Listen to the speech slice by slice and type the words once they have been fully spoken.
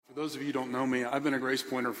For those of you who don't know me, I've been a Grace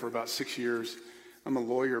Pointer for about 6 years. I'm a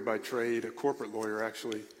lawyer by trade, a corporate lawyer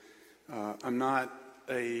actually. I'm not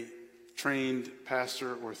a trained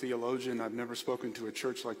pastor or theologian. I've never spoken to a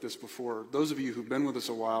church like this before. Those of you who've been with us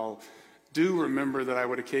a while do remember that I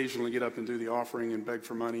would occasionally get up and do the offering and beg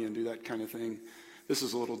for money and do that kind of thing. This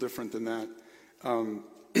is a little different than that.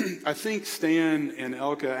 I think Stan and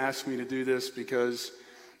Elka asked me to do this because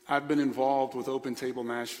I've been involved with Open Table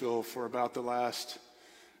Nashville for about the last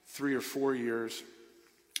 3 or 4 years,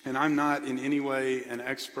 and I'm not in any way an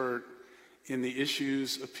expert in the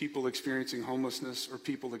issues of people experiencing homelessness or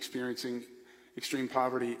people experiencing extreme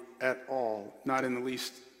poverty at all, not in the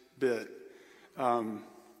least bit. But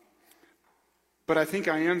I think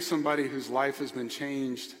I am somebody whose life has been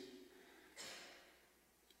changed,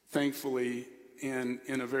 thankfully, in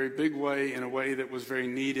a very big way, in a way that was very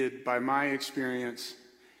needed by my experience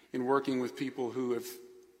in working with people who have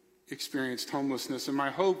experienced homelessness. And my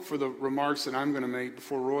hope for the remarks that I'm going to make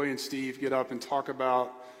before Roy and Steve get up and talk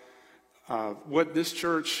about what this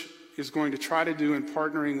church is going to try to do in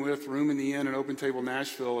partnering with Room in the Inn and Open Table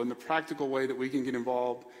Nashville and the practical way that we can get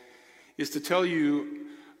involved is to tell you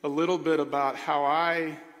a little bit about how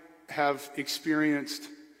I have experienced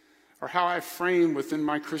or how I frame within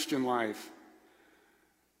my Christian life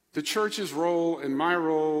the church's role and my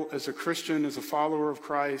role as a Christian, as a follower of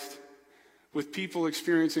Christ, with people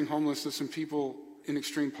experiencing homelessness and people in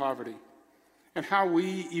extreme poverty, and how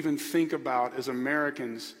we even think about, as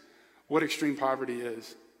Americans, what extreme poverty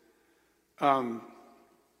is. As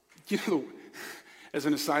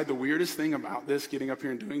an aside, the weirdest thing about this, getting up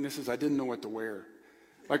here and doing this, is I didn't know what to wear.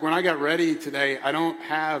 Like when I got ready today, I don't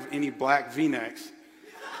have any black V-necks.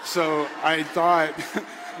 So I thought,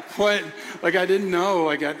 I didn't know.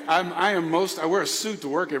 I wear a suit to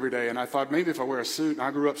work every day, and I thought maybe if I wear a suit, and I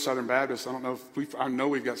grew up Southern Baptist, I don't know if I know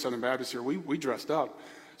we've got Southern Baptists here. We dressed up.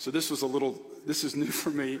 So this is new for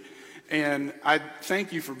me. And I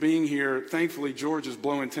thank you for being here. Thankfully, George is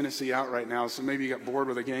blowing Tennessee out right now, so maybe you got bored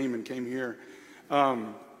with a game and came here.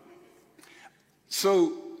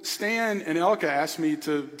 So Stan and Elka asked me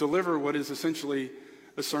to deliver what is essentially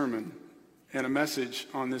a sermon and a message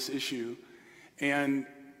on this issue. And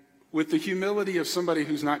with the humility of somebody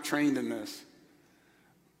who's not trained in this,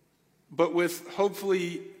 but with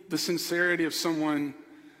hopefully the sincerity of someone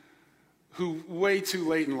who way too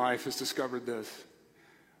late in life has discovered this,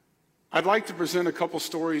 I'd like to present a couple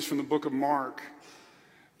stories from the book of Mark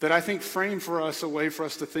that I think frame for us a way for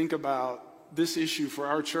us to think about this issue for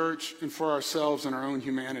our church and for ourselves and our own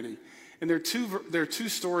humanity. And there are two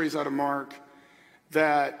stories out of Mark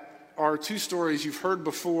that are two stories you've heard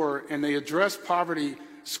before, and they address poverty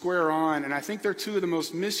square on, and I think they're two of the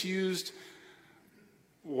most misused,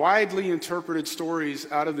 widely interpreted stories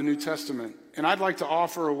out of the New Testament. And I'd like to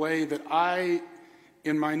offer a way that I,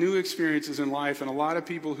 in my new experiences in life, and a lot of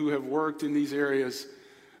people who have worked in these areas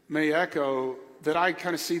may echo, that I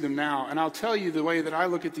kind of see them now. And I'll tell you the way that I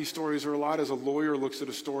look at these stories are a lot as a lawyer looks at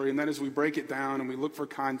a story, and that is we break it down and we look for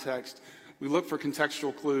context. We look for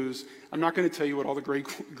contextual clues. I'm not going to tell you what all the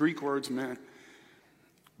Greek words meant.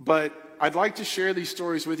 But I'd like to share these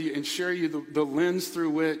stories with you and share you the lens through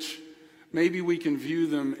which maybe we can view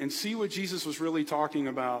them and see what Jesus was really talking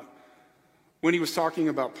about when he was talking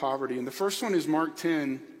about poverty. And the first one is Mark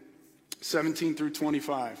 10, 17 through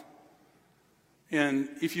 25. And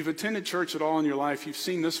if you've attended church at all in your life, you've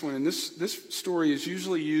seen this one. And this story is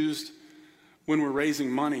usually used when we're raising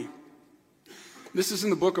money. This is in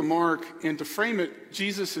the book of Mark, and to frame it,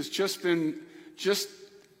 Jesus has just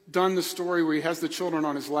done the story where he has the children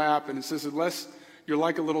on his lap, and it says, unless you're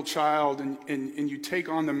like a little child and you take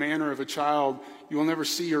on the manner of a child, you will never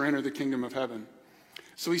see or enter the kingdom of heaven.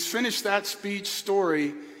 So he's finished that speech story,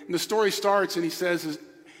 and the story starts, and he says,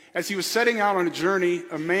 as he was setting out on a journey,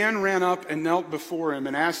 a man ran up and knelt before him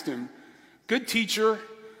and asked him, "Good teacher,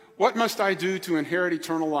 what must I do to inherit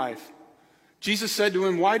eternal life?" Jesus said to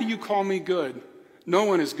him, "Why do you call me good? No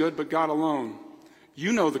one is good but God alone.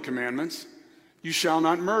 You know the commandments. You shall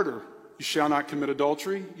not murder. You shall not commit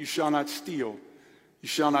adultery. You shall not steal. You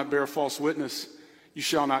shall not bear false witness. You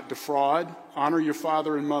shall not defraud. Honor your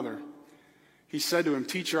father and mother." He said to him,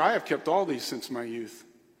 "Teacher, I have kept all these since my youth."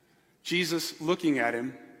 Jesus, looking at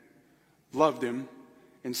him, loved him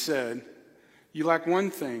and said, "You lack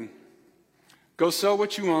one thing. Go sell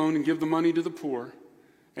what you own and give the money to the poor,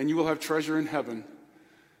 and you will have treasure in heaven.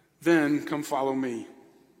 Then come follow me."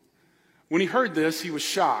 When he heard this, he was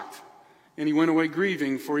shocked, and he went away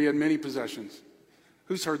grieving, for he had many possessions.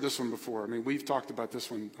 Who's heard this one before? I mean, we've talked about this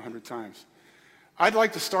one 100 times. I'd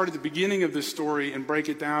like to start at the beginning of this story and break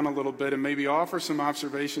it down a little bit and maybe offer some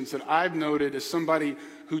observations that I've noted as somebody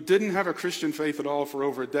who didn't have a Christian faith at all for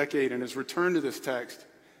over a decade and has returned to this text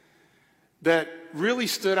that really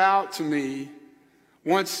stood out to me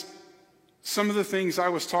once some of the things I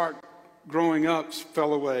was taught growing up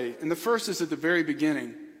fell away. And the first is at the very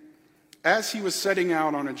beginning, as he was setting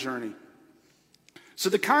out on a journey.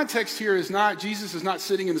 So the context here is not, Jesus is not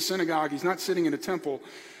sitting in the synagogue, he's not sitting in a temple.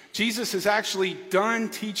 Jesus is actually done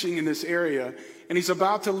teaching in this area, and he's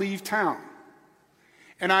about to leave town.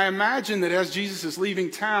 And I imagine that as Jesus is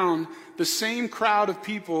leaving town, the same crowd of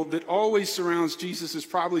people that always surrounds Jesus is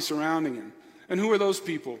probably surrounding him. And who are those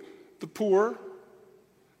people? The poor,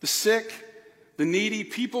 the sick, the needy,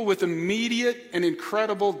 people with immediate and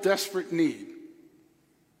incredible desperate need.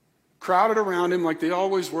 Crowded around him like they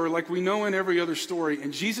always were, like we know in every other story.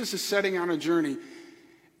 And Jesus is setting on a journey.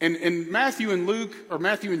 And Matthew and Luke, or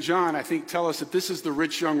Matthew and John, I think, tell us that this is the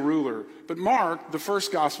rich young ruler. But Mark, the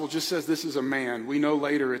first gospel, just says this is a man. We know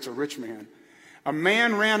later it's a rich man. A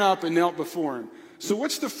man ran up and knelt before him. So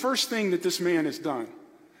what's the first thing that this man has done?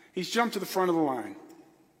 He's jumped to the front of the line.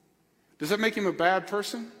 Does that make him a bad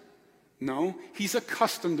person? No. He's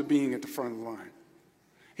accustomed to being at the front of the line.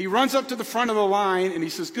 He runs up to the front of the line and he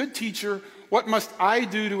says, "Good teacher, what must I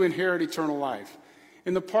do to inherit eternal life?"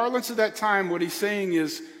 In the parlance of that time, what he's saying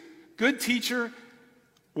is, "Good teacher,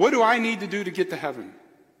 what do I need to do to get to heaven?"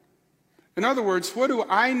 In other words, what do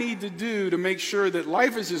I need to do to make sure that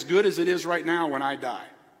life is as good as it is right now when I die?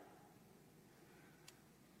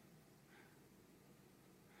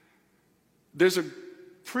 There's a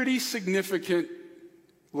pretty significant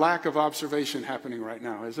lack of observation happening right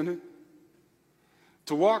now, isn't it?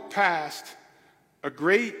 To walk past a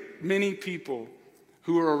great many people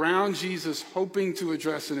who are around Jesus hoping to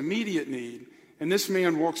address an immediate need, and this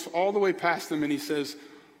man walks all the way past them and he says,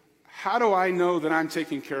 "How do I know that I'm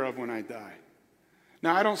taken care of when I die?"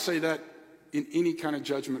 Now, I don't say that in any kind of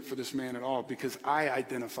judgment for this man at all, because I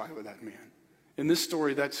identify with that man. In this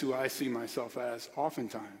story, that's who I see myself as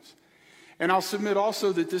oftentimes. And I'll submit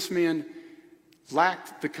also that this man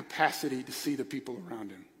lacked the capacity to see the people around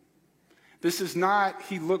him. This is not,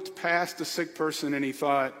 he looked past a sick person and he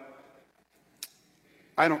thought,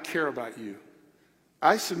 "I don't care about you."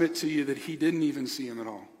 I submit to you that he didn't even see him at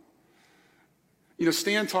all. You know,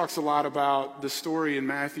 Stan talks a lot about the story in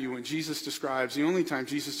Matthew when Jesus describes, the only time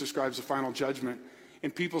Jesus describes the final judgment,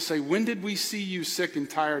 and people say, "When did we see you sick and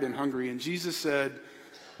tired and hungry?" And Jesus said,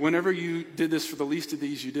 "Whenever you did this for the least of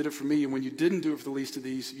these, you did it for me. And when you didn't do it for the least of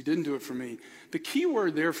these, you didn't do it for me." The key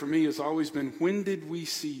word there for me has always been, when did we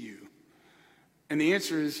see you? And the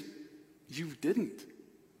answer is, you didn't.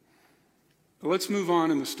 But let's move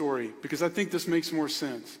on in the story, because I think this makes more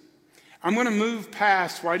sense. I'm going to move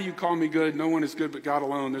past, "Why do you call me good? No one is good but God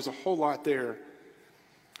alone." There's a whole lot there.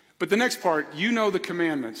 But the next part, you know the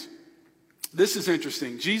commandments. This is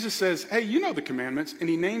interesting. Jesus says, "Hey, you know the commandments," and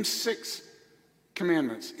he names 6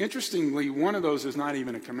 commandments. Interestingly, one of those is not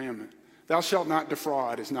even a commandment. "Thou shalt not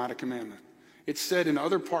defraud" is not a commandment. It's said in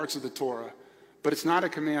other parts of the Torah, but it's not a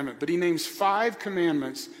commandment. But he names 5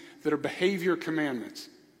 commandments that are behavior commandments.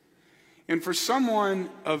 And for someone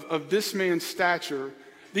of this man's stature,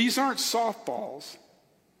 these aren't softballs,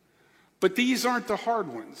 but these aren't the hard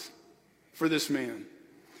ones for this man.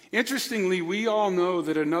 Interestingly, we all know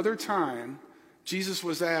that another time, Jesus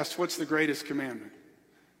was asked, "What's the greatest commandment?"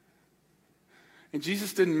 And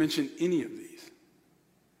Jesus didn't mention any of these.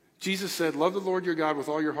 Jesus said, "Love the Lord your God with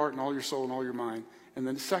all your heart and all your soul and all your mind." And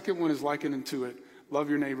then the second one is likened unto it, "Love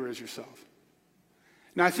your neighbor as yourself."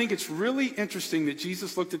 Now, I think it's really interesting that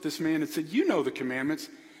Jesus looked at this man and said, "You know the commandments."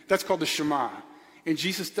 That's called the Shema. And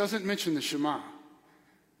Jesus doesn't mention the Shema.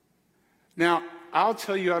 Now, I'll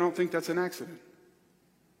tell you, I don't think that's an accident.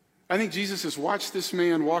 I think Jesus has watched this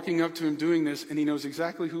man walking up to him doing this, and he knows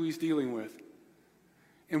exactly who he's dealing with.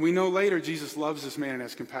 And we know later Jesus loves this man and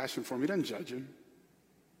has compassion for him. He doesn't judge him.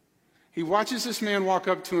 He watches this man walk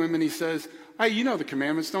up to him and he says, "Hey, you know the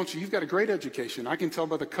commandments, don't you? You've got a great education. I can tell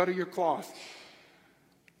by the cut of your cloth,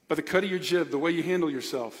 by the cut of your jib, the way you handle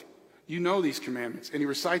yourself. You know these commandments." And he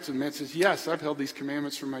recites them and says, "Yes, I've held these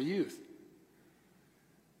commandments from my youth."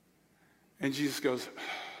 And Jesus goes,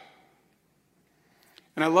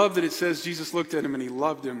 and I love that it says Jesus looked at him and he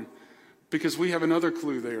loved him, because we have another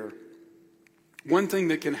clue there. One thing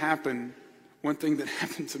that can happen, one thing that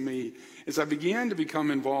happened to me, is I began to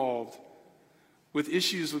become involved with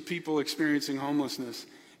issues with people experiencing homelessness,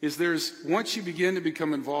 is once you begin to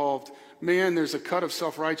become involved, man, there's a cut of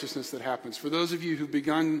self-righteousness that happens. For those of you who've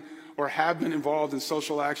begun or have been involved in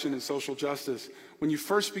social action and social justice, when you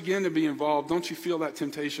first begin to be involved, don't you feel that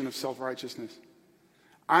temptation of self-righteousness?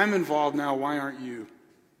 I'm involved now, why aren't you?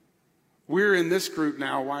 We're in this group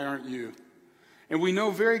now, why aren't you? And we know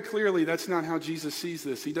very clearly that's not how Jesus sees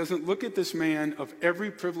this. He doesn't look at this man of every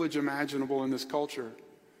privilege imaginable in this culture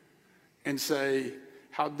and say,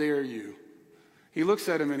 how dare you? He looks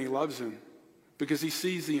at him and he loves him because he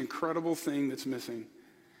sees the incredible thing that's missing.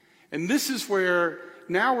 And this is where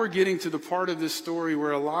now we're getting to the part of this story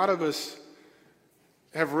where a lot of us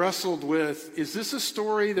have wrestled with, is this a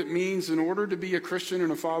story that means in order to be a Christian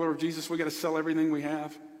and a follower of Jesus, we got to sell everything we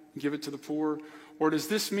have and give it to the poor? Or does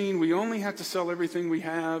this mean we only have to sell everything we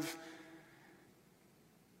have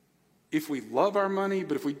if we love our money,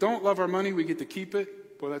 but if we don't love our money, we get to keep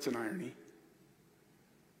it? Boy, that's an irony.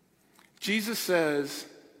 Jesus says,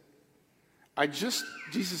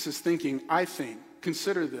 Jesus is thinking, I think,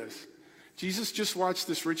 consider this. Jesus just watched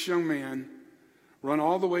this rich young man run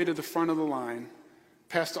all the way to the front of the line,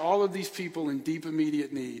 past all of these people in deep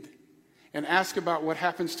immediate need, and ask about what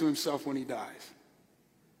happens to himself when he dies.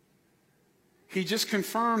 He just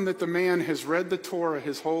confirmed that the man has read the Torah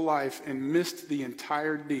his whole life and missed the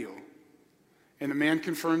entire deal. And the man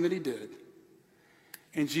confirmed that he did.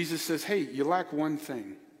 And Jesus says, hey, you lack one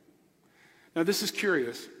thing. Now this is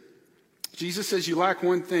curious. Jesus says you lack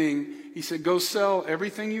one thing. He said, go sell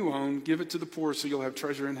everything you own, give it to the poor so you'll have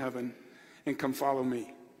treasure in heaven, and come follow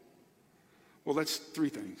me. Well, that's three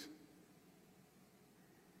things.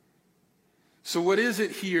 So what is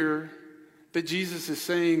it here that Jesus is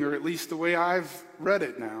saying, or at least the way I've read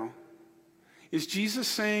it now, is Jesus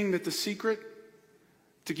saying that the secret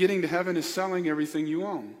to getting to heaven is selling everything you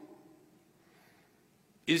own?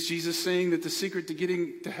 Is Jesus saying that the secret to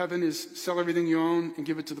getting to heaven is sell everything you own and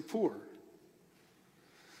give it to the poor?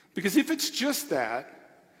 Because if it's just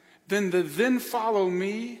that, then the then follow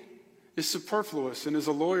me is superfluous. And as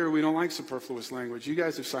a lawyer, we don't like superfluous language. You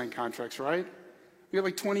guys have signed contracts, right? We have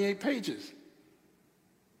like 28 pages.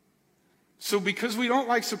 So because we don't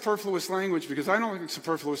like superfluous language, because I don't like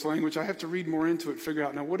superfluous language, I have to read more into it, figure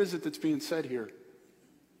out, now what is it that's being said here?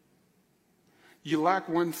 You lack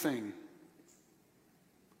one thing.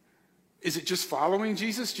 Is it just following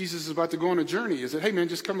Jesus? Jesus is about to go on a journey. Is it, hey man,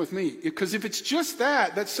 just come with me? Because if it's just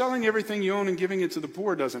that, that selling everything you own and giving it to the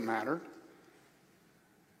poor doesn't matter.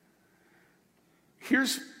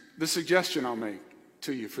 Here's the suggestion I'll make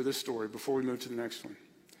to you for this story before we move to the next one.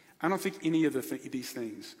 I don't think any of these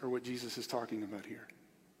things are what Jesus is talking about here.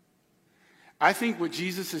 I think what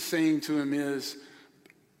Jesus is saying to him is,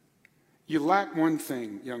 you lack one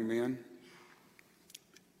thing, young man.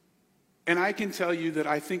 And I can tell you that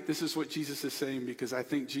I think this is what Jesus is saying because I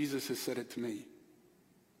think Jesus has said it to me.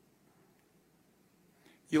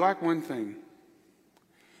 You lack one thing.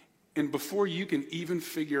 And before you can even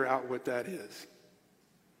figure out what that is,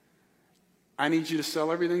 I need you to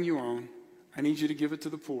sell everything you own. I need you to give it to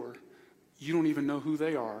the poor. You don't even know who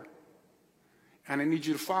they are. And I need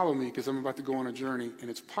you to follow me because I'm about to go on a journey. And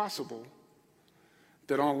it's possible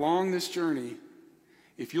that along this journey,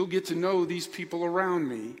 if you'll get to know these people around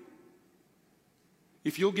me,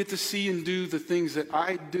 if you'll get to see and do the things that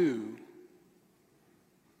I do,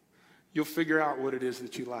 you'll figure out what it is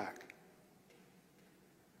that you lack.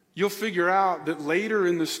 You'll figure out that later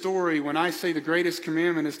in the story, when I say the greatest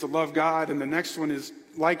commandment is to love God and the next one is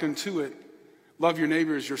like unto it, love your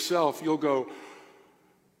neighbor as yourself, you'll go,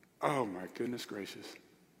 oh my goodness gracious.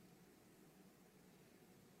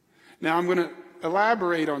 Now I'm going to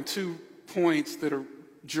elaborate on 2 points that are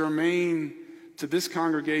germane to this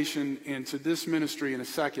congregation and to this ministry in a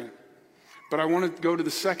second. But I want to go to the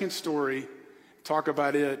second story, talk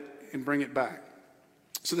about it, and bring it back.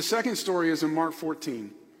 So the second story is in Mark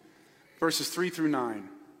 14, verses 3 through 9.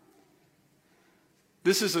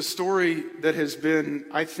 This is a story that has been,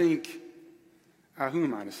 I think, who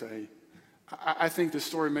am I to say? I think this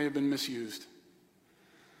story may have been misused.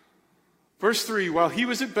 Verse 3, while he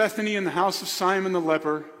was at Bethany in the house of Simon the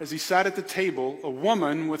leper, as he sat at the table, a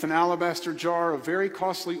woman with an alabaster jar of very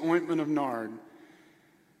costly ointment of nard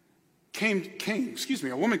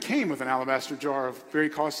a woman came with an alabaster jar of very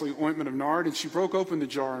costly ointment of nard, and she broke open the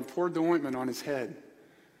jar and poured the ointment on his head.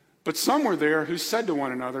 But some were there who said to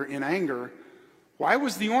one another in anger, why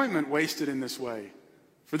was the ointment wasted in this way?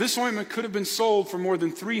 For this ointment could have been sold for more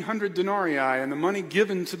than 300 denarii and the money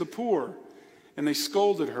given to the poor. And they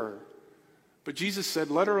scolded her. But Jesus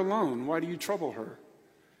said, let her alone. Why do you trouble her?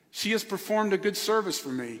 She has performed a good service for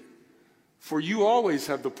me. For you always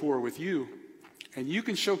have the poor with you, and you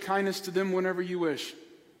can show kindness to them whenever you wish.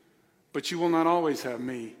 But you will not always have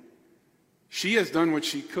me. She has done what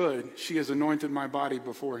she could. She has anointed my body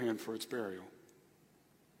beforehand for its burial.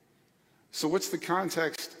 So what's the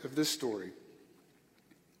context of this story?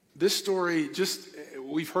 This story,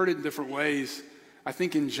 we've heard it in different ways. I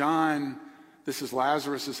think in John, this is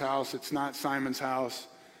Lazarus' house. It's not Simon's house.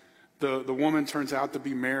 The woman turns out to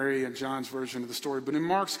be Mary in John's version of the story. But in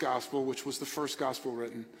Mark's gospel, which was the first gospel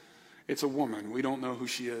written, it's a woman. We don't know who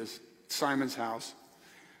she is. It's Simon's house.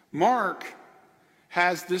 Mark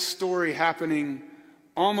has this story happening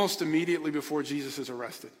almost immediately before Jesus is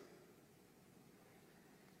arrested.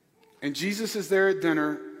 And Jesus is there at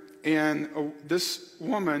dinner, and this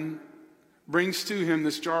woman brings to him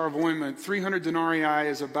this jar of ointment. 300 denarii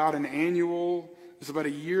is about a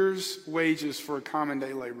year's wages for a common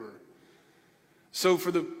day laborer. So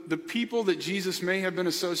for the people that Jesus may have been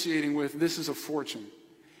associating with, this is a fortune.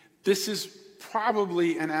 This is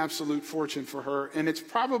probably an absolute fortune for her, and it's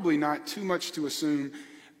probably not too much to assume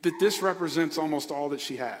that this represents almost all that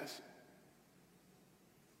she has.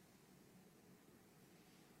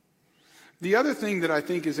 The other thing that I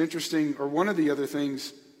think is interesting, or one of the other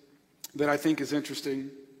things that I think is interesting,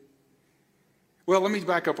 well, let me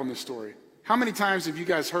back up on this story. How many times have you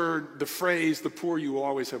guys heard the phrase, "the poor you will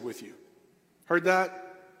always have with you"? Heard that?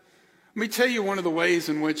 Let me tell you one of the ways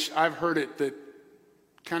in which I've heard it that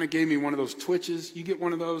kind of gave me one of those twitches. You get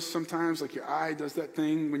one of those sometimes, like your eye does that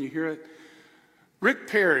thing when you hear it. Rick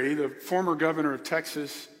Perry, the former governor of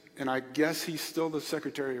Texas, and I guess he's still the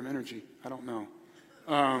Secretary of Energy. I don't know.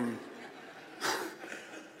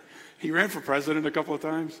 He ran for president a couple of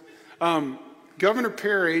times. Governor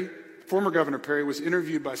Perry, former Governor Perry, was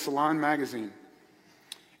interviewed by Salon magazine.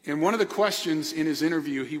 And one of the questions in his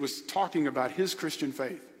interview, he was talking about his Christian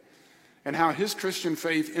faith and how his Christian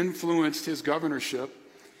faith influenced his governorship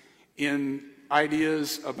in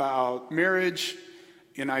ideas about marriage,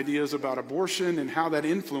 in ideas about abortion, and how that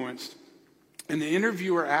influenced. And the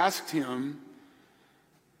interviewer asked him,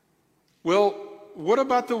 well, what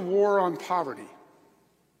about the war on poverty?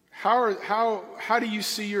 How do you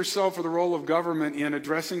see yourself or the role of government in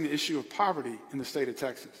addressing the issue of poverty in the state of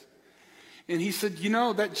Texas? And he said,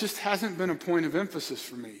 that just hasn't been a point of emphasis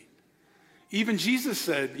for me. Even Jesus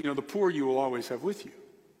said, the poor you will always have with you.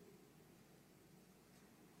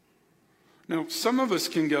 Now, some of us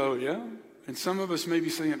can go, yeah, and some of us may be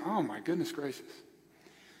saying, oh my goodness gracious.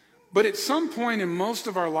 But at some point in most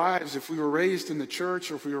of our lives, if we were raised in the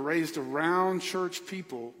church or if we were raised around church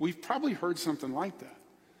people, we've probably heard something like that.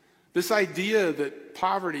 This idea that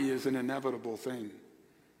poverty is an inevitable thing.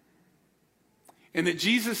 And that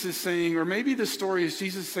Jesus is saying, or maybe the story is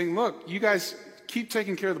Jesus saying, look, you guys keep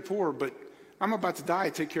taking care of the poor, but I'm about to die,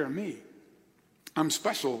 take care of me. I'm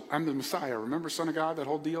special, I'm the Messiah. Remember Son of God, that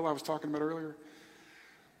whole deal I was talking about earlier?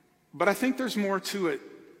 But I think there's more to it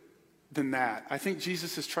than that. I think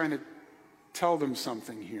Jesus is trying to tell them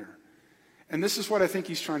something here. And this is what I think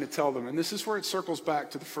he's trying to tell them. And this is where it circles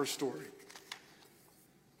back to the first story.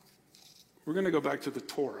 We're going to go back to the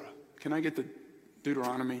Torah. Can I get the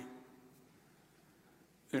Deuteronomy?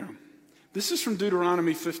 There. This is from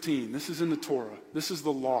Deuteronomy 15. This is in the Torah. This is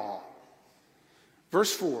the law.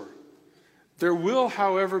 Verse 4. There will,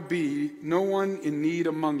 however, be no one in need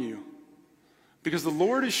among you, because the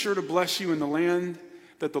Lord is sure to bless you in the land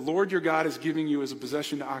that the Lord your God is giving you as a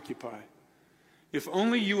possession to occupy. If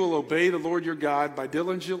only you will obey the Lord your God by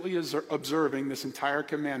diligently observing this entire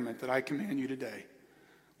commandment that I command you today.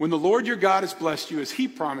 When the Lord your God has blessed you as he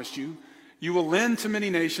promised you, you will lend to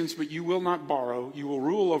many nations, but you will not borrow. You will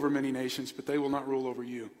rule over many nations, but they will not rule over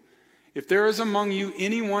you. If there is among you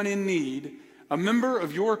anyone in need, a member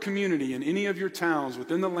of your community in any of your towns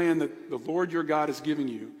within the land that the Lord your God is giving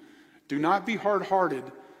you, do not be hard-hearted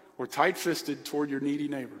or tight-fisted toward your needy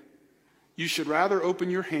neighbor. You should rather open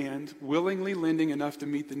your hand, willingly lending enough to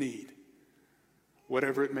meet the need,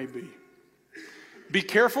 whatever it may be. Be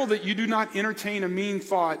careful that you do not entertain a mean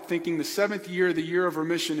thought, thinking the seventh year, the year of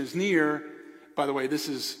remission, is near. By the way, this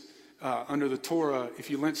is under the Torah. If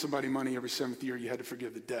you lent somebody money every seventh year, you had to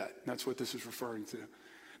forgive the debt. That's what this is referring to.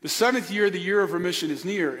 The seventh year, the year of remission, is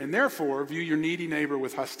near, and therefore view your needy neighbor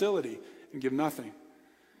with hostility and give nothing.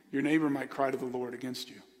 Your neighbor might cry to the Lord against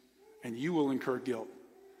you, and you will incur guilt.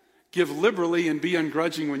 Give liberally and be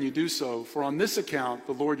ungrudging when you do so, for on this account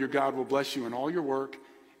the Lord your God will bless you in all your work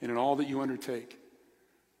and in all that you undertake.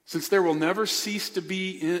 Since there will never cease to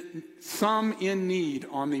be some in need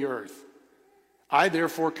on the earth, I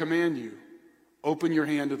therefore command you, open your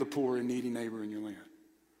hand to the poor and needy neighbor in your land.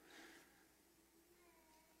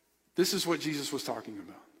 This is what Jesus was talking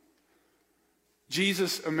about.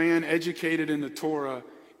 Jesus, a man educated in the Torah,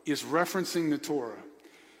 is referencing the Torah.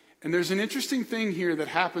 And there's an interesting thing here that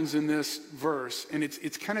happens in this verse, and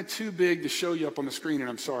it's kind of too big to show you up on the screen, and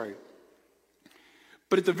I'm sorry.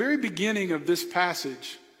 But at the very beginning of this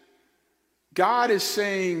passage, God is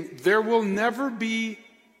saying, there will never be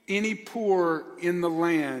any poor in the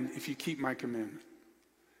land if you keep my commandment.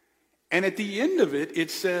 And at the end of it,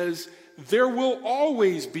 it says, there will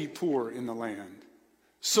always be poor in the land.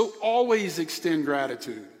 So always extend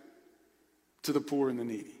gratitude to the poor and the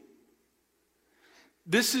needy.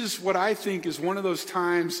 This is what I think is one of those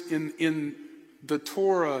times in the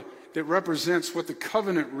Torah that represents what the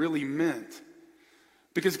covenant really meant.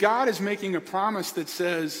 Because God is making a promise that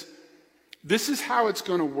says, this is how it's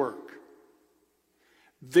going to work.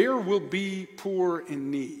 There will be poor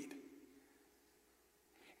in need.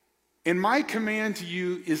 And my command to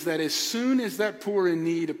you is that as soon as that poor in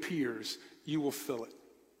need appears, you will fill it.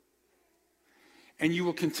 And you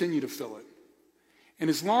will continue to fill it. And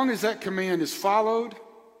as long as that command is followed,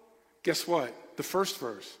 guess what? The first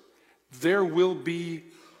verse, there will be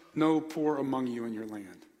no poor among you in your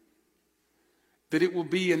land. That it will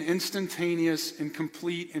be an instantaneous and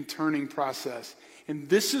complete and turning process. And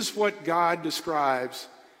this is what God describes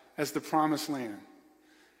as the promised land.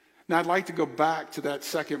 Now, I'd like to go back to that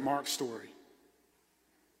second Mark story.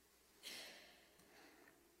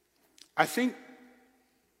 I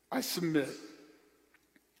submit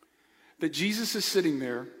that Jesus is sitting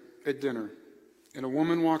there at dinner, and a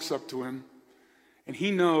woman walks up to him, and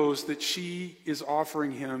he knows that she is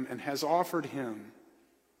offering him and has offered him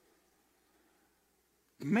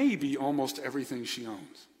maybe almost everything she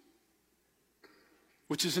owns,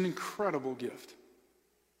 which is an incredible gift.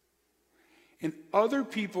 And other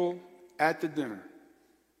people at the dinner,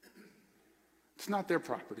 it's not their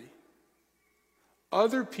property.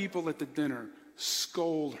 Other people at the dinner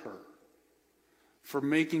scold her for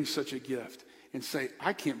making such a gift and say,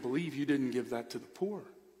 I can't believe you didn't give that to the poor.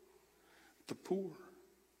 The poor.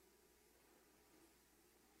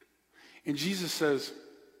 And Jesus says,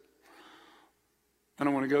 I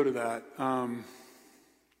don't want to go to that.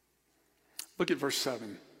 Look at verse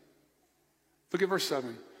 7. Look at verse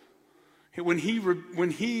 7. When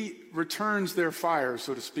he returns their fire,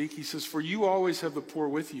 so to speak, he says, for you always have the poor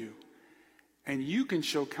with you, and you can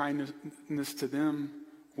show kindness to them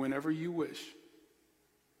whenever you wish.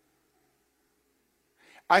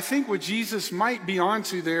 I think what Jesus might be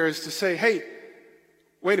onto there is to say, hey,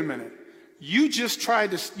 wait a minute. You just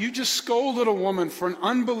scolded a woman for an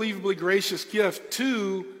unbelievably gracious gift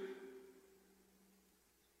to,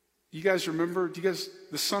 you guys remember,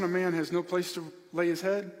 the Son of Man has no place to lay his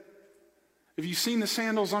head? Have you seen the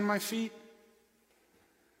sandals on my feet?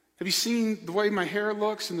 Have you seen the way my hair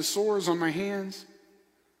looks and the sores on my hands?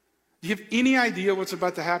 Do you have any idea what's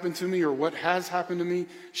about to happen to me or what has happened to me?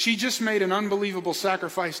 She just made an unbelievable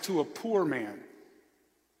sacrifice to a poor man.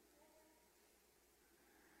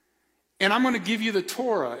 And I'm going to give you the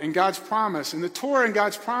Torah and God's promise. And the Torah and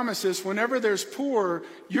God's promise is whenever there's poor,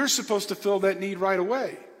 you're supposed to fill that need right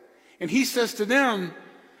away. And he says to them,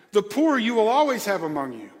 the poor you will always have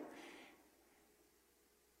among you.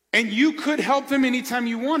 And you could help them anytime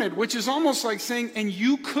you wanted, which is almost like saying, and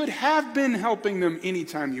you could have been helping them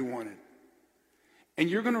anytime you wanted. And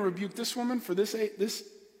you're going to rebuke this woman for this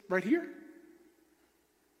right here?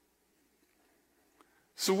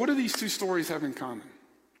 So what do these two stories have in common?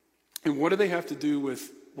 And what do they have to do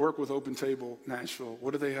with work with Open Table Nashville?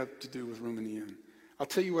 What do they have to do with Room in the Inn? I'll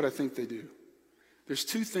tell you what I think they do. There's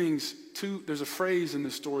there's a phrase in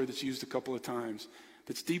this story that's used a couple of times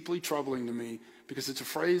that's deeply troubling to me because it's a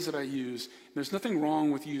phrase that I use. And there's nothing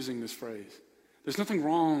wrong with using this phrase. There's nothing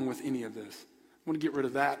wrong with any of this. I want to get rid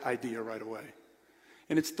of that idea right away.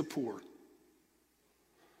 And it's the poor,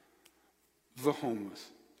 the homeless.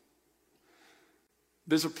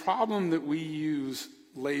 There's a problem that we use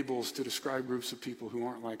labels to describe groups of people who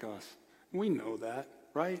aren't like us. We know that,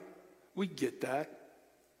 right? We get that.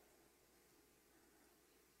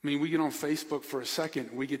 I mean, we get on Facebook for a second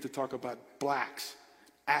and we get to talk about blacks,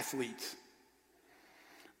 athletes.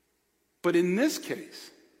 But in this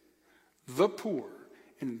case, the poor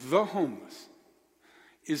and the homeless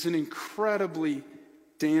is an incredibly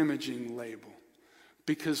damaging label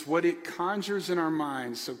because what it conjures in our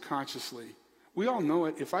minds subconsciously, we all know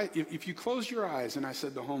it. If you close your eyes and I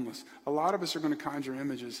said the homeless, a lot of us are going to conjure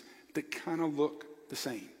images that kind of look the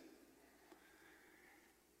same.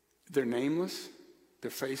 They're nameless. They're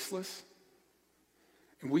faceless.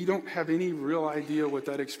 And we don't have any real idea what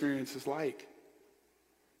that experience is like.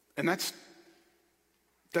 And that's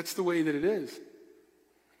the way that it is.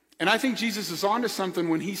 And I think Jesus is onto something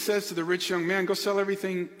when he says to the rich young man, go sell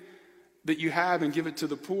everything that you have and give it to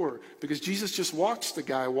the poor. Because Jesus just watched the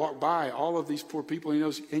guy walk by all of these poor people. He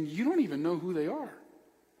knows, and you don't even know who they are.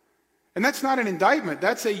 And that's not an indictment.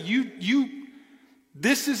 That's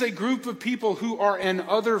this is a group of people who are an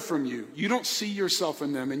other from you. You don't see yourself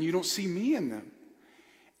in them and you don't see me in them.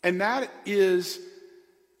 And that is,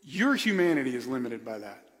 your humanity is limited by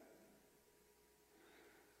that.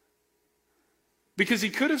 Because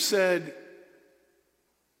he could have said,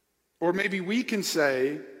 or maybe we can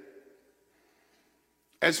say,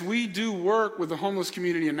 as we do work with the homeless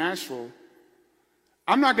community in Nashville,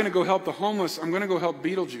 I'm not going to go help the homeless. I'm going to go help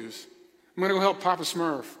Beetlejuice. I'm going to go help Papa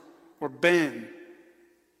Smurf or Ben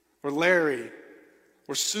or Larry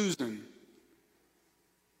or Susan.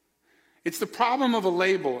 It's the problem of a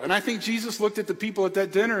label. And I think Jesus looked at the people at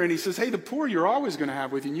that dinner and he says, hey, the poor you're always going to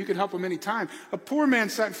have with you and you can help them anytime. A poor man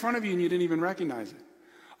sat in front of you and you didn't even recognize it.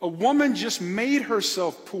 A woman just made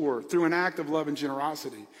herself poor through an act of love and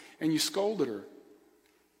generosity and you scolded her.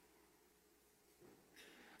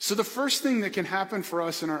 So the first thing that can happen for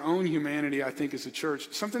us in our own humanity, I think, as a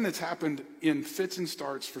church, something that's happened in fits and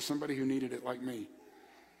starts for somebody who needed it like me,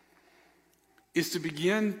 is to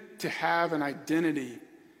begin to have an identity,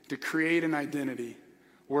 to create an identity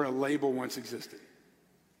where a label once existed.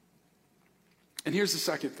 And here's the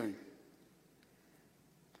second thing.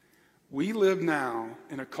 We live now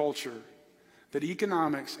in a culture that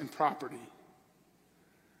economics and property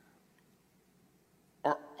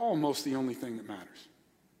are almost the only thing that matters.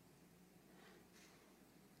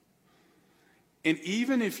 And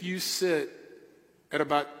even if you sit at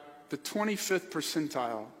about the 25th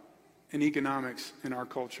percentile in economics in our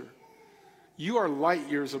culture, you are light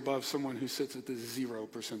years above someone who sits at the 0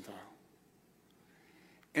 percentile.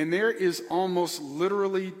 And there is almost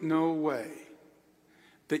literally no way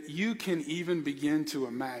that you can even begin to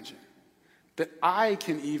imagine, that I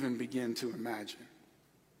can even begin to imagine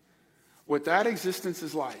what that existence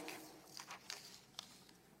is like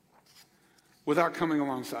without coming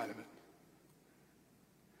alongside of it.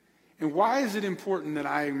 And why is it important that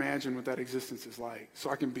I imagine what that existence is like? So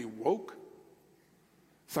I can be woke?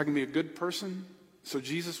 So I can be a good person? So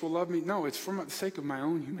Jesus will love me? No, it's for the sake of my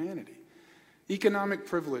own humanity. Economic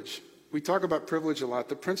privilege. We talk about privilege a lot.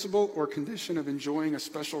 The principle or condition of enjoying a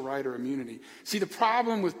special right or immunity. See, the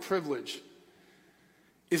problem with privilege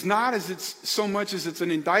is not as it's so much as it's an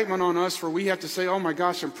indictment on us where we have to say, oh my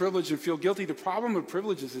gosh, I'm privileged and feel guilty. The problem with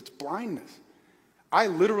privilege is it's blindness. I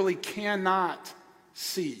literally cannot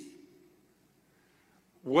see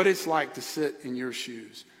what it's like to sit in your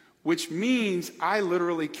shoes, which means I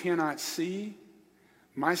literally cannot see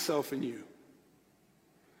myself in you.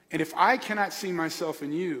 And if I cannot see myself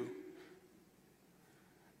in you,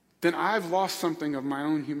 then I've lost something of my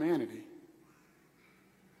own humanity.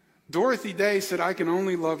 Dorothy Day said, I can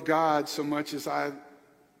only love God so much as I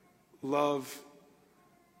love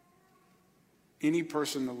any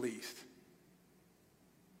person the least.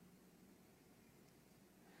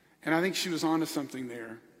 And I think she was onto something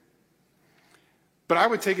there. But I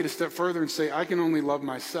would take it a step further and say, I can only love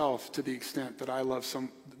myself to the extent that I love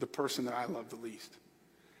the person that I love the least.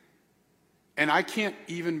 And I can't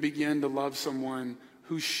even begin to love someone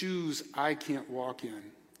whose shoes I can't walk in.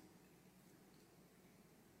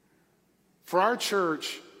 For our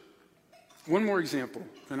church, one more example,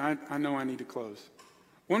 and I know I need to close.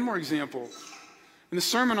 One more example. In the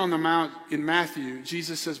Sermon on the Mount in Matthew,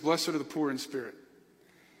 Jesus says, blessed are the poor in spirit.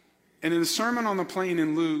 And in the Sermon on the Plain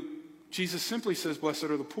in Luke, Jesus simply says, blessed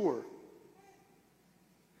are the poor.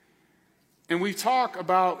 And we talk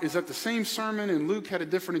about, is that the same sermon? And Luke had a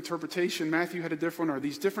different interpretation. Matthew had a different. Are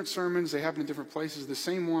these different sermons? They happen in different places. The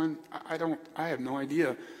same one? I have no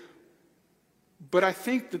idea. But I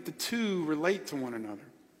think that the two relate to one another.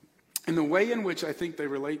 And the way in which I think they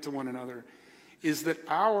relate to one another is that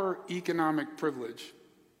our economic privilege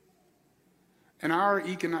and our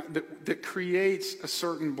that creates a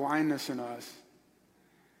certain blindness in us.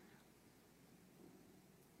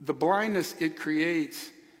 The blindness it creates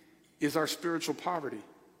is our spiritual poverty.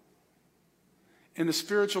 And the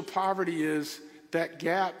spiritual poverty is that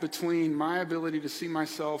gap between my ability to see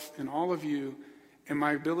myself in all of you and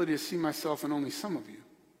my ability to see myself in only some of you.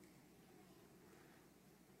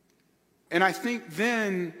 And I think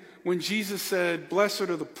then when Jesus said, blessed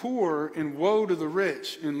are the poor and woe to the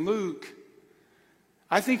rich in Luke,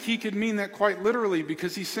 I think he could mean that quite literally,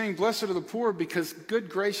 because he's saying blessed are the poor because, good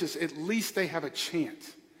gracious, at least they have a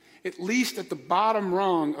chance. At least at the bottom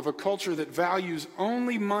rung of a culture that values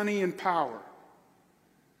only money and power.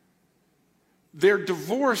 They're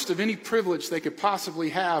divorced of any privilege they could possibly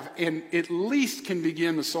have and at least can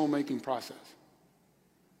begin the soul-making process.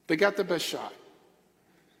 They got the best shot.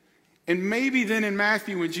 And maybe then in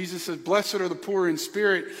Matthew when Jesus says, blessed are the poor in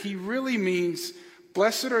spirit, he really means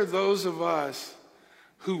blessed are those of us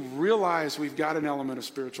who realize we've got an element of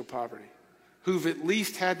spiritual poverty, who've at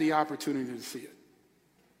least had the opportunity to see it.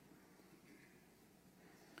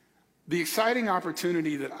 The exciting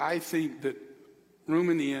opportunity that I think that Room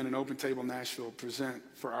in the Inn and Open Table Nashville present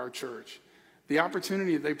for our church, The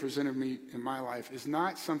opportunity that they presented me in my life is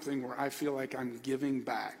not something where I feel like I'm giving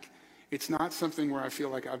back. It's not something where I feel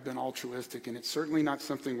like I've been altruistic, and it's certainly not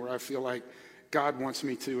something where I feel like God wants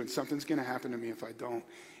me to and something's going to happen to me if I don't.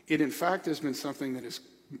 It, in fact, has been something that has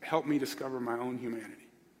helped me discover my own humanity.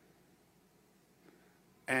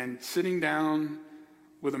 And sitting down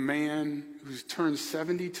with a man who's turned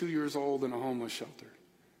 72 years old in a homeless shelter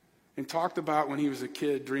and talked about when he was a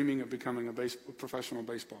kid dreaming of becoming a professional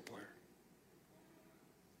baseball player.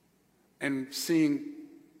 And seeing,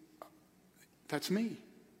 that's me.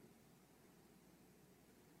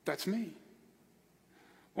 That's me.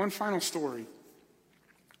 One final story.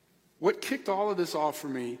 What kicked all of this off for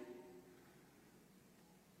me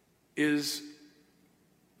is,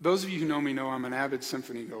 those of you who know me know I'm an avid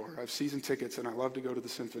symphony goer. I have season tickets and I love to go to the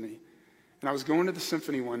symphony. And I was going to the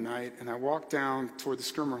symphony one night and I walked down toward the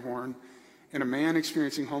Schermerhorn, and a man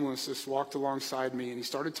experiencing homelessness walked alongside me and he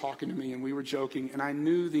started talking to me and we were joking, and I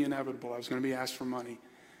knew the inevitable. I was going to be asked for money.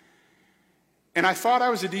 And I thought I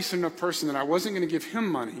was a decent enough person that I wasn't going to give him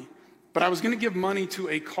money, but I was going to give money to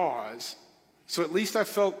a cause. So at least I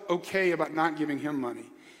felt okay about not giving him money.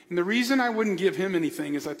 And the reason I wouldn't give him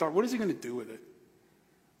anything is I thought, what is he going to do with it?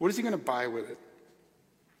 What is he going to buy with it?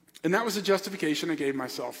 And that was the justification I gave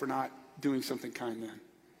myself for not doing something kind then.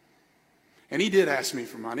 And he did ask me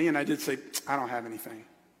for money, and I did say, I don't have anything.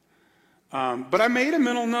 But I made a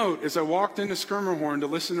mental note as I walked into Schermerhorn to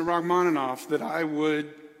listen to Rachmaninoff that I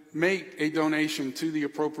would make a donation to the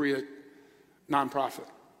appropriate nonprofit.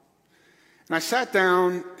 And I sat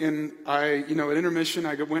down, and at intermission,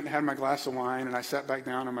 I went and had my glass of wine, and I sat back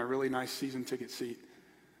down on my really nice season ticket seat.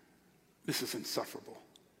 This is insufferable.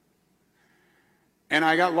 And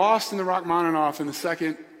I got lost in the Rachmaninoff in the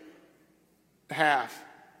second half.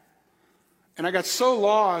 And I got so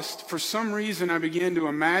lost, for some reason, I began to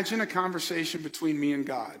imagine a conversation between me and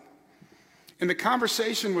God. And the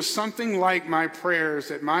conversation was something like my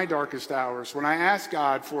prayers at my darkest hours when I asked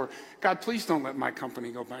God for, God, please don't let my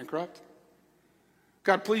company go bankrupt.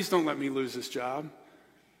 God, please don't let me lose this job.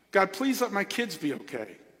 God, please let my kids be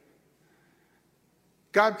okay.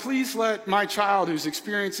 God, please let my child who's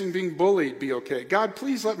experiencing being bullied be okay. God,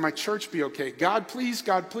 please let my church be okay. God, please,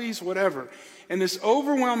 whatever. And this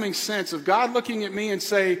overwhelming sense of God looking at me and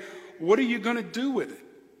say, what are you going to do with it?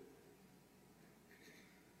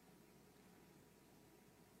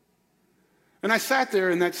 And I sat there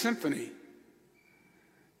in that symphony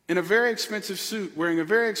in a very expensive suit, wearing a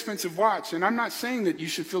very expensive watch. And I'm not saying that you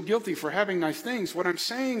should feel guilty for having nice things. What I'm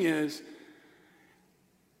saying is,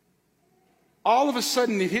 all of a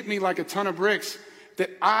sudden it hit me like a ton of bricks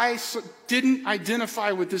that I didn't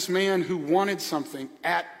identify with this man who wanted something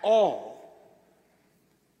at all,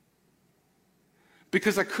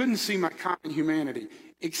 because I couldn't see my common humanity,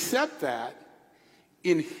 except that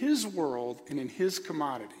in his world and in his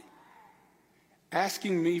commodity,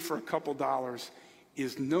 asking me for a couple dollars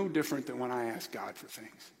is no different than when I ask God for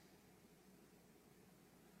things.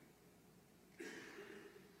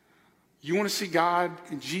 You want to see God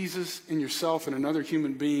and Jesus and yourself and another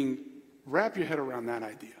human being, wrap your head around that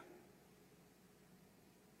idea.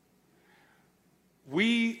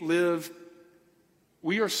 We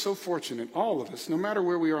are so fortunate, all of us, no matter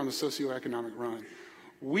where we are on the socioeconomic run,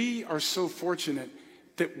 we are so fortunate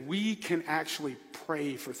that we can actually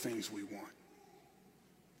pray for things we want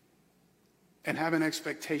and have an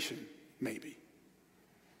expectation, maybe.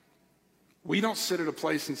 We don't sit at a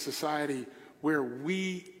place in society where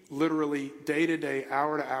we literally day to day,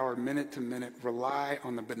 hour to hour, minute to minute rely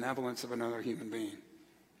on the benevolence of another human being.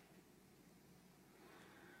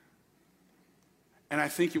 And I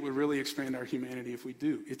think it would really expand our humanity if we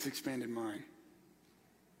do. It's expanded mine.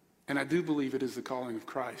 And I do believe it is the calling of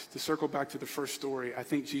Christ. To circle back to the first story, I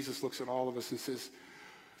think Jesus looks at all of us and says,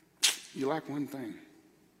 you lack one thing.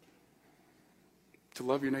 To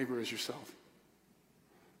love your neighbor as yourself.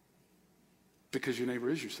 Because your neighbor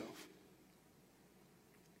is yourself.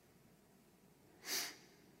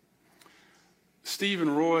 Steve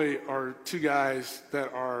and Roy are two guys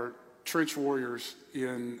that are trench warriors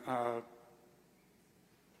in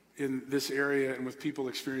this area and with people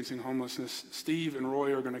experiencing homelessness. Steve and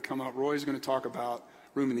Roy are going to come up. Roy's going to talk about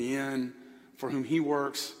Room in the Inn, for whom he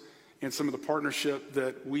works, and some of the partnership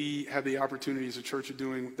that we have the opportunity as a church of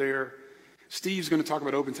doing there. Steve's going to talk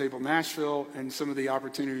about Open Table Nashville and some of the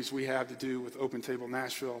opportunities we have to do with Open Table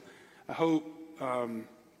Nashville. I hope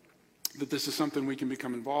that this is something we can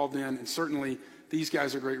become involved in, and certainly these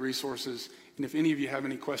guys are great resources. And if any of you have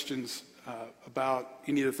any questions about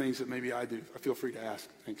any of the things that maybe I do, feel free to ask.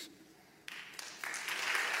 Thanks.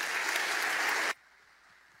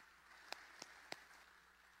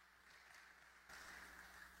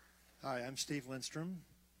 Hi, I'm Steve Lindstrom.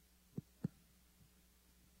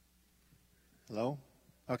 Hello?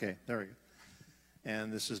 Okay, there we go.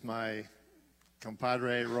 And this is my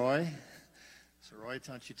compadre, Roy. So, Roy, why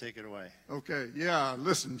don't you take it away? Okay, yeah,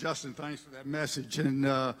 listen, Justin, thanks for that message. And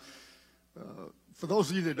for those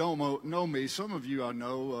of you that don't know me, some of you I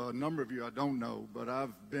know, a number of you I don't know, but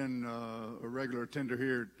I've been a regular attender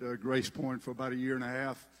here at Grace Point for about 1.5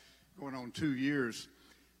 years, going on 2 years.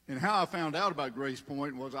 And how I found out about Grace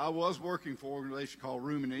Point was I was working for an organization called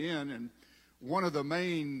Room in the Inn, and one of the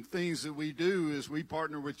main things that we do is we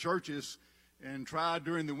partner with churches and try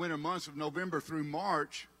during the winter months of November through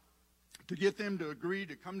March to get them to agree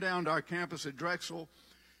to come down to our campus at Drexel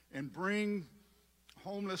and bring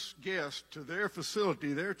homeless guests to their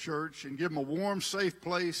facility, their church, and give them a warm, safe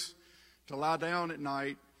place to lie down at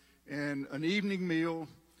night, and an evening meal,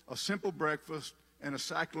 a simple breakfast, and a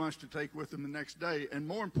sack lunch to take with them the next day. And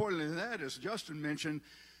more importantly than that, as Justin mentioned,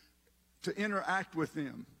 to interact with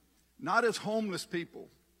them, not as homeless people,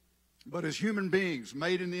 but as human beings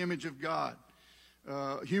made in the image of God,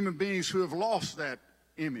 human beings who have lost that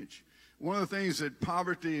image. One of the things that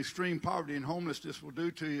poverty, extreme poverty and homelessness will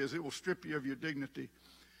do to you is it will strip you of your dignity,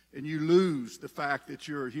 and you lose the fact that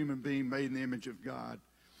you're a human being made in the image of God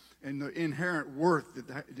and the inherent worth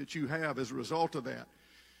that you have as a result of that.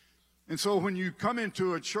 And so when you come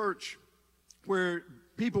into a church where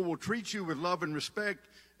people will treat you with love and respect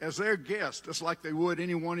as their guest, just like they would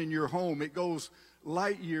anyone in your home, it goes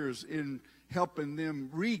light years in helping them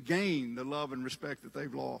regain the love and respect that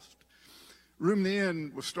they've lost. Room in the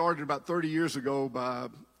Inn was started about 30 years ago by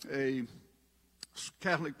a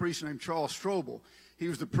Catholic priest named Charles Strobel. He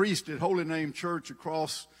was the priest at Holy Name Church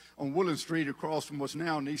across on Woodland Street, across from what's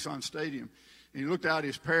now Nissan Stadium. And he looked out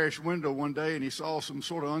his parish window one day and he saw some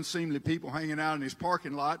sort of unseemly people hanging out in his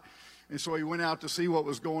parking lot. And so he went out to see what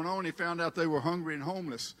was going on. He found out they were hungry and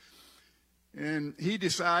homeless. And he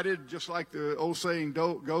decided, just like the old saying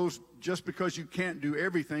goes, just because you can't do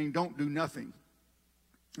everything, don't do nothing.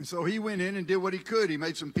 And so he went in and did what he could. He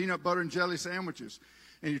made some peanut butter and jelly sandwiches,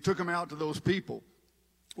 and he took them out to those people.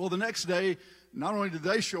 Well, the next day, not only did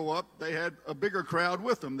they show up, they had a bigger crowd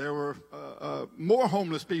with them. There were more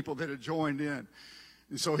homeless people that had joined in.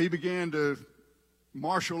 And so he began to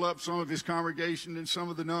marshal up some of his congregation and some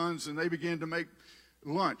of the nuns, and they began to make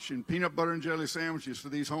lunch and peanut butter and jelly sandwiches for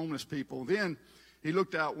these homeless people. Then he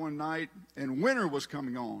looked out one night, and winter was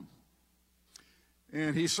coming on.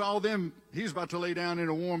 And he saw them, he was about to lay down in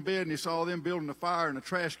a warm bed, and he saw them building a fire in a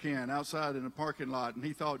trash can outside in the parking lot. And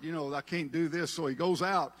he thought, you know, I can't do this. So he goes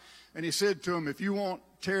out, and he said to them, if you won't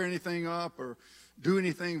tear anything up or do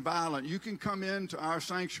anything violent, you can come into our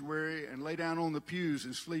sanctuary and lay down on the pews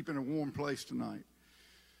and sleep in a warm place tonight.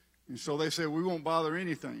 And so they said, we won't bother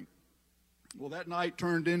anything. Well, that night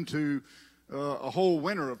turned into a whole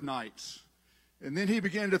winter of nights. And then he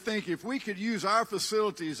began to think, if we could use our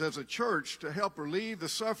facilities as a church to help relieve the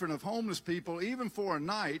suffering of homeless people, even for a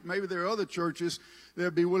night, maybe there are other churches that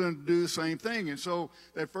would be willing to do the same thing. And so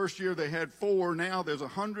that first year they had 4. Now there's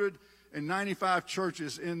 195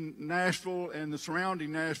 churches in Nashville and the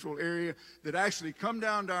surrounding Nashville area that actually come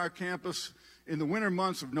down to our campus in the winter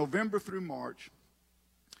months of November through March,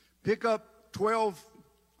 pick up 12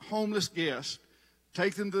 homeless guests,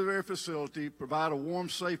 take them to their facility, provide a warm,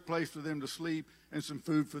 safe place for them to sleep, and some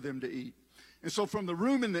food for them to eat. And so from the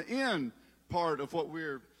Room in the Inn part of what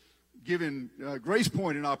we're giving Grace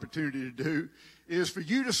Point an opportunity to do is for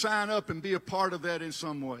you to sign up and be a part of that in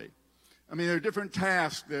some way. I mean, there are different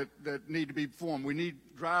tasks that need to be performed. We need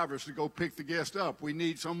drivers to go pick the guest up. We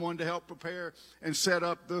need someone to help prepare and set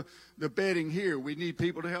up the bedding here. We need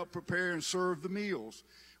people to help prepare and serve the meals.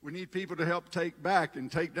 We need people to help take back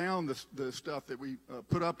and take down the stuff that we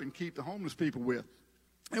put up and keep the homeless people with.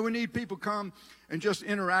 And we need people come and just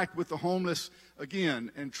interact with the homeless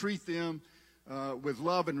again and treat them with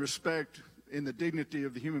love and respect in the dignity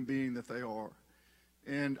of the human being that they are.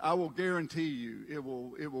 And I will guarantee you it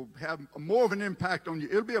will have more of an impact on you.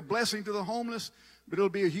 It'll be a blessing to the homeless, but it'll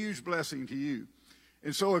be a huge blessing to you.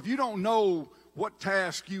 And so if you don't know what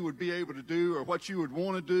task you would be able to do or what you would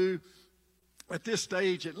want to do, at this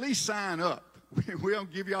stage, at least sign up. We'll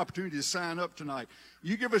give you opportunity to sign up tonight.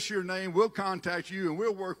 You give us your name, we'll contact you, and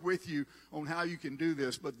we'll work with you on how you can do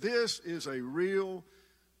this. But this is a real,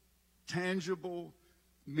 tangible,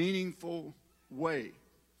 meaningful way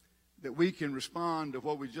that we can respond to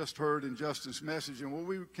what we just heard in Justin's message and what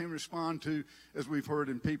we can respond to as we've heard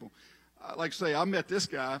in people. Like I say, I met this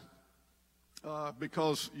guy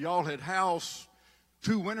because y'all had housed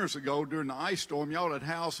 2 winters ago during the ice storm, y'all had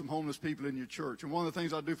housed some homeless people in your church. And one of the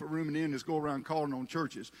things I do for Room in the Inn is go around calling on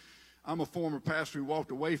churches. I'm a former pastor who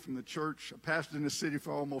walked away from the church. I pastored in the city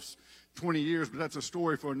for almost 20 years, but that's a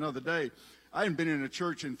story for another day. I hadn't been in a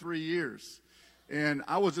church in 3 years. And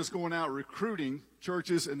I was just going out recruiting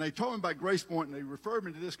churches, and they told me about Grace Point, and they referred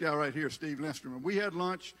me to this guy right here, Steve Lindstrom. And we had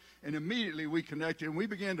lunch, and immediately we connected, and we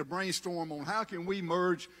began to brainstorm on how can we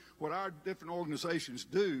merge what our different organizations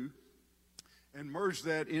do and merge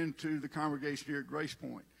that into the congregation here at Grace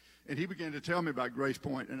Point. And he began to tell me about Grace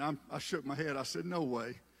Point, and I shook my head. I said, no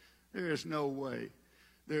way. There is no way.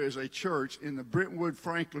 There is a church in the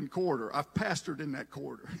Brentwood-Franklin corridor. I've pastored in that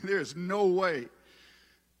corridor. There is no way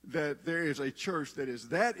that there is a church that is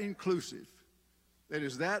that inclusive, that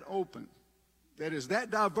is that open, that is that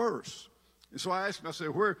diverse. And so I asked him, I said,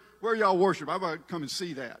 where y'all worship? I'm going to come and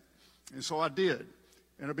see that. And so I did,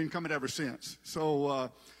 and I've been coming ever since. So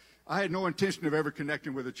I had no intention of ever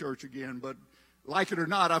connecting with a church again, but like it or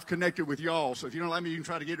not, I've connected with y'all. So if you don't like me, you can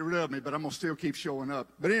try to get rid of me, but I'm going to still keep showing up.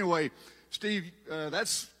 But anyway, Steve,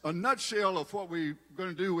 that's a nutshell of what we're going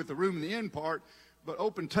to do with the room and the inn part, but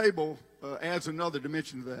Open Table adds another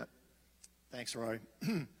dimension to that. Thanks, Roy.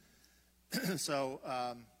 So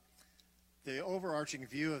the overarching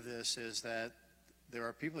view of this is that there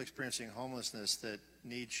are people experiencing homelessness that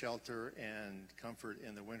need shelter and comfort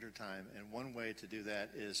in the wintertime, and one way to do that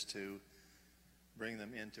is to bring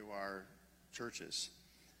them into our churches.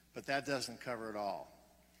 But that doesn't cover it all.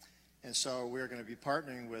 And so we're going to be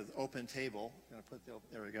partnering with Open Table. I'm going to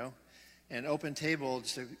put there we go. And Open Table,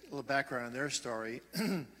 just a little background on their story,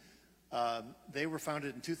 they were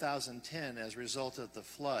founded in 2010 as a result of the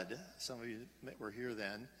flood. Some of you were here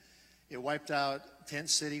then. It wiped out Tent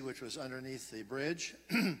City, which was underneath the bridge.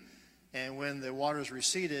 And when the waters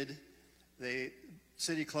receded, the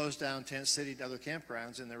city closed down Tent City to other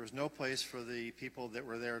campgrounds, and there was no place for the people that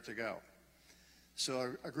were there to go.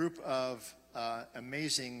 So a group of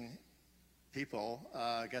amazing people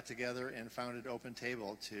got together and founded Open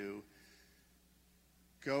Table to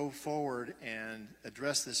go forward and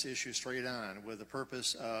address this issue straight on with the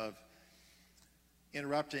purpose of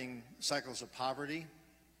interrupting cycles of poverty,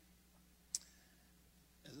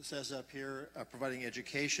 as it says up here, providing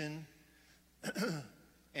education,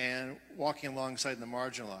 and walking alongside the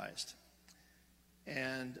marginalized.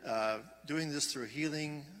 And doing this through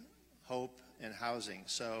healing, hope, and housing.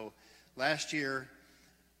 So last year,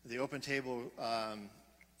 the Open Table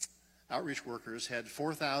outreach workers had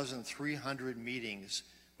 4,300 meetings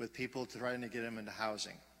with people trying to get them into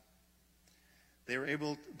housing. They were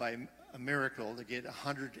able, by a miracle, to get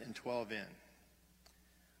 112 in.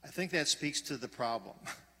 I think that speaks to the problem.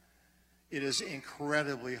 It is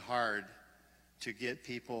incredibly hard to get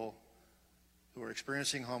people who are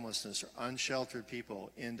experiencing homelessness or unsheltered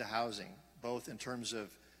people into housing, both in terms of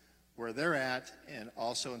where they're at and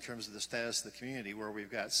also in terms of the status of the community, where we've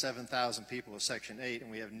got 7,000 people with Section 8 and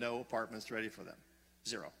we have no apartments ready for them.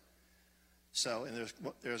 Zero. So, and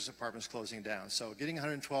there's apartments closing down. So getting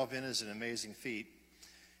 112 in is an amazing feat.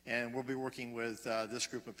 And we'll be working with this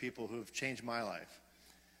group of people who have changed my life.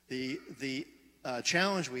 The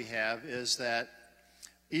challenge we have is that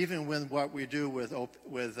even with what we do with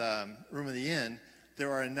Room in the Inn,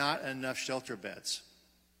 there are not enough shelter beds.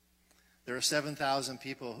 There are 7,000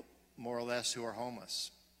 people, more or less, who are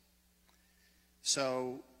homeless.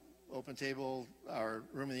 So Open Table, our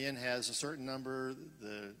Room in the Inn has a certain number.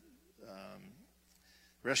 The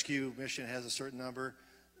rescue mission has a certain number.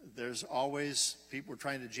 There's always people, we're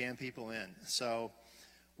trying to jam people in. So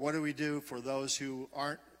what do we do for those who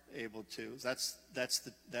aren't able to? That's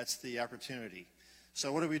the opportunity.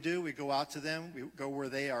 So what do? We go out to them, we go where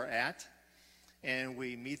they are at, and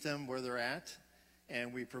we meet them where they're at,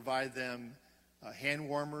 and we provide them hand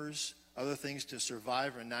warmers, other things to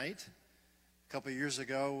survive a night. A couple of years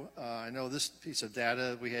ago, I know this piece of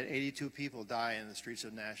data, we had 82 people die in the streets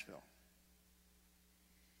of Nashville.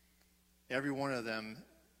 Every one of them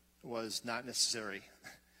was not necessary.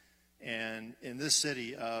 And in this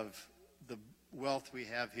city of the wealth we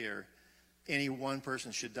have here, any one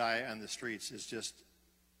person should die on the streets is just,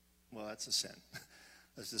 well, that's a sin.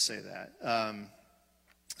 Let's just say that.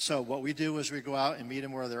 So what we do is we go out and meet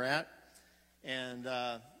them where they're at. And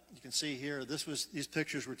you can see here, these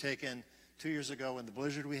pictures were taken 2 years ago in the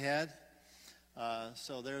blizzard we had.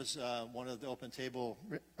 So there's one of the Open Table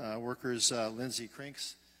workers, Lindsay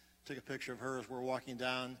Crinks. Took a picture of her as we're walking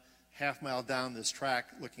down, half-mile down this track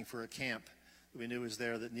looking for a camp that we knew was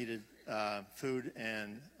there that needed food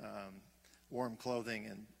and warm clothing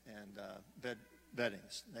and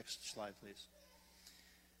beddings. Next slide, please.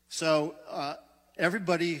 So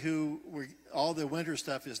everybody all the winter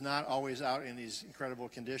stuff is not always out in these incredible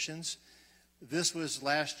conditions. This was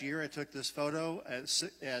last year. I took this photo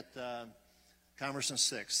at Commerce and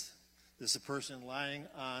 6th. This is a person lying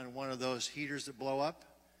on one of those heaters that blow up.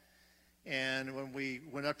 And when we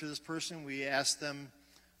went up to this person, we asked them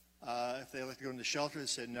if they'd like to go into shelter. They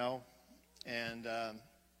said no. And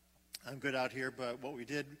I'm good out here. But what we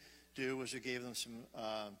did do was we gave them some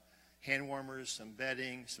hand warmers, some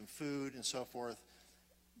bedding, some food, and so forth,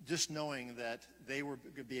 just knowing that they were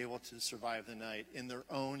going to be able to survive the night in their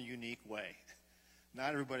own unique way.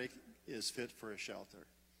 Not everybody is fit for a shelter.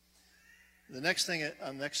 The next thing,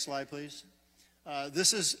 next slide, please.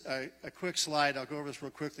 This is a quick slide. I'll go over this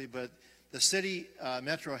real quickly, but the city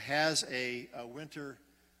metro has a winter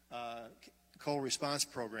cold response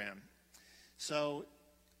program. So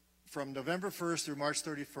from November 1st through March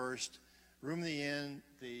 31st, Room in the Inn,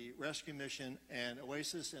 the Rescue Mission, and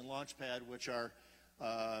Oasis and Launchpad, which are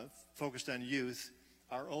focused on youth,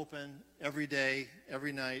 are open every day,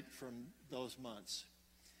 every night from those months.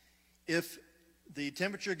 If the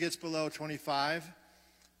temperature gets below 25,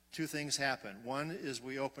 two things happen. One is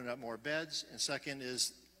we open up more beds, and second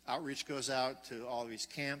is outreach goes out to all these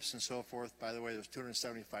camps and so forth. By the way, there's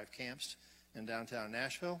 275 camps in downtown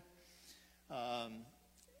Nashville.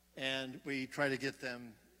 And we try to get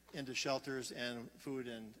them into shelters and food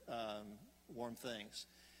and warm things.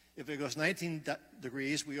 If it goes 19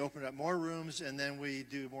 degrees, we open up more rooms, and then we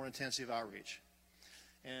do more intensive outreach.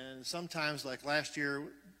 And sometimes, like last year,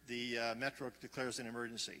 the Metro declares an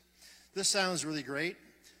emergency. This sounds really great.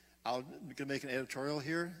 I'm going to make an editorial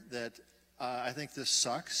here that I think this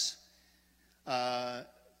sucks.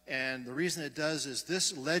 And the reason it does is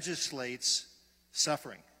this legislates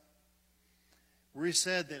suffering. We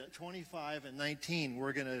said that at 25 and 19,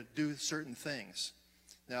 we're going to do certain things.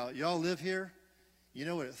 Now, y'all live here. You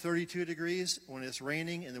know what, at 32 degrees, when it's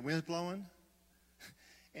raining and the wind's blowing,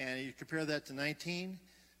 and you compare that to 19,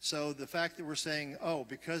 so the fact that we're saying, oh,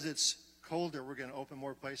 because it's colder, we're going to open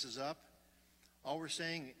more places up, all we're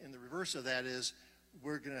saying in the reverse of that is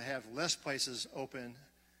we're going to have less places open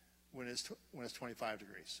when it's 25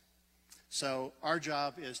 degrees. So our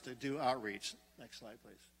job is to do outreach. Next slide,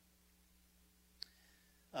 please.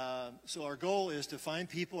 So our goal is to find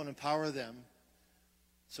people and empower them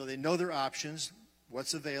so they know their options,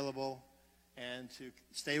 what's available, and to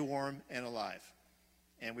stay warm and alive.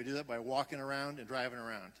 And we do that by walking around and driving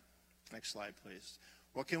around. Next slide, please.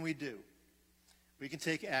 What can we do? We can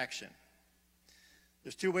take action.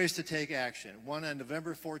 There's two ways to take action. One, on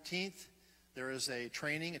November 14th, there is a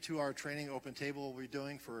training, a 2-hour training open table we'll be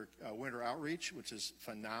doing for winter outreach, which is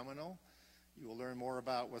phenomenal. You will learn more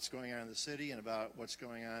about what's going on in the city and about what's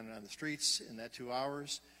going on the streets in that 2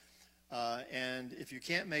 hours. And if you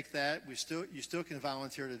can't make that, you still can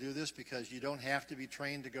volunteer to do this because you don't have to be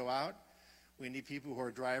trained to go out. We need people who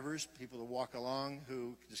are drivers, people to walk along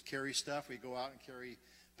who just carry stuff. We go out and carry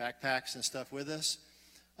backpacks and stuff with us.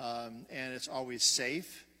 And it's always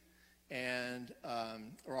safe, and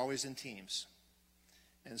we're always in teams.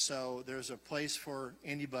 And so there's a place for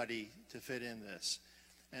anybody to fit in this.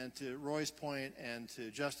 And to Roy's point and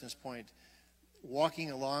to Justin's point,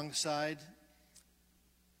 walking alongside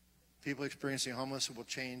people experiencing homelessness will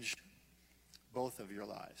change both of your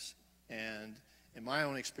lives. And in my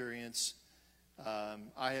own experience,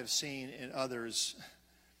 I have seen in others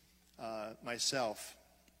myself,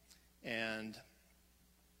 and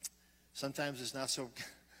sometimes it's not so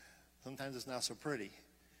pretty.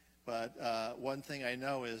 But one thing I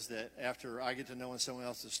know is that after I get to know someone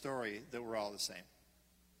else's story, that we're all the same.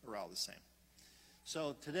 We're all the same.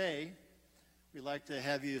 So today, we'd like to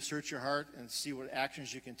have you search your heart and see what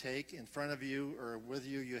actions you can take. In front of you or with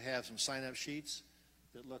you, you have some sign-up sheets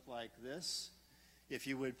that look like this. If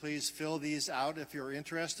you would please fill these out if you're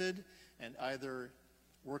interested, and either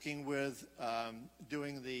working with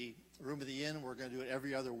doing the Room of the Inn, we're going to do it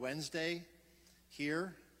every other Wednesday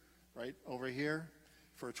here, right over here,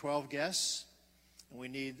 for 12 guests. And we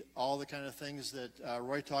need all the kind of things that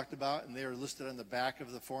Roy talked about, and they are listed on the back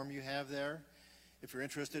of the form you have there. If you're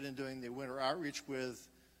interested in doing the winter outreach with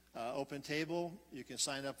Open Table, you can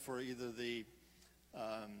sign up for either the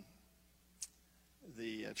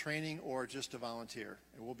training or just to volunteer,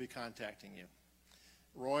 and we'll be contacting you.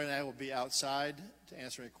 Roy and I will be outside to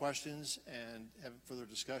answer any questions and have further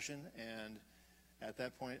discussion, and at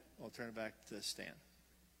that point, I'll turn it back to Stan.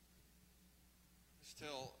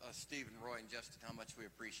 Still, Steve and Roy and Justin, how much we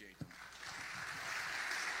appreciate them.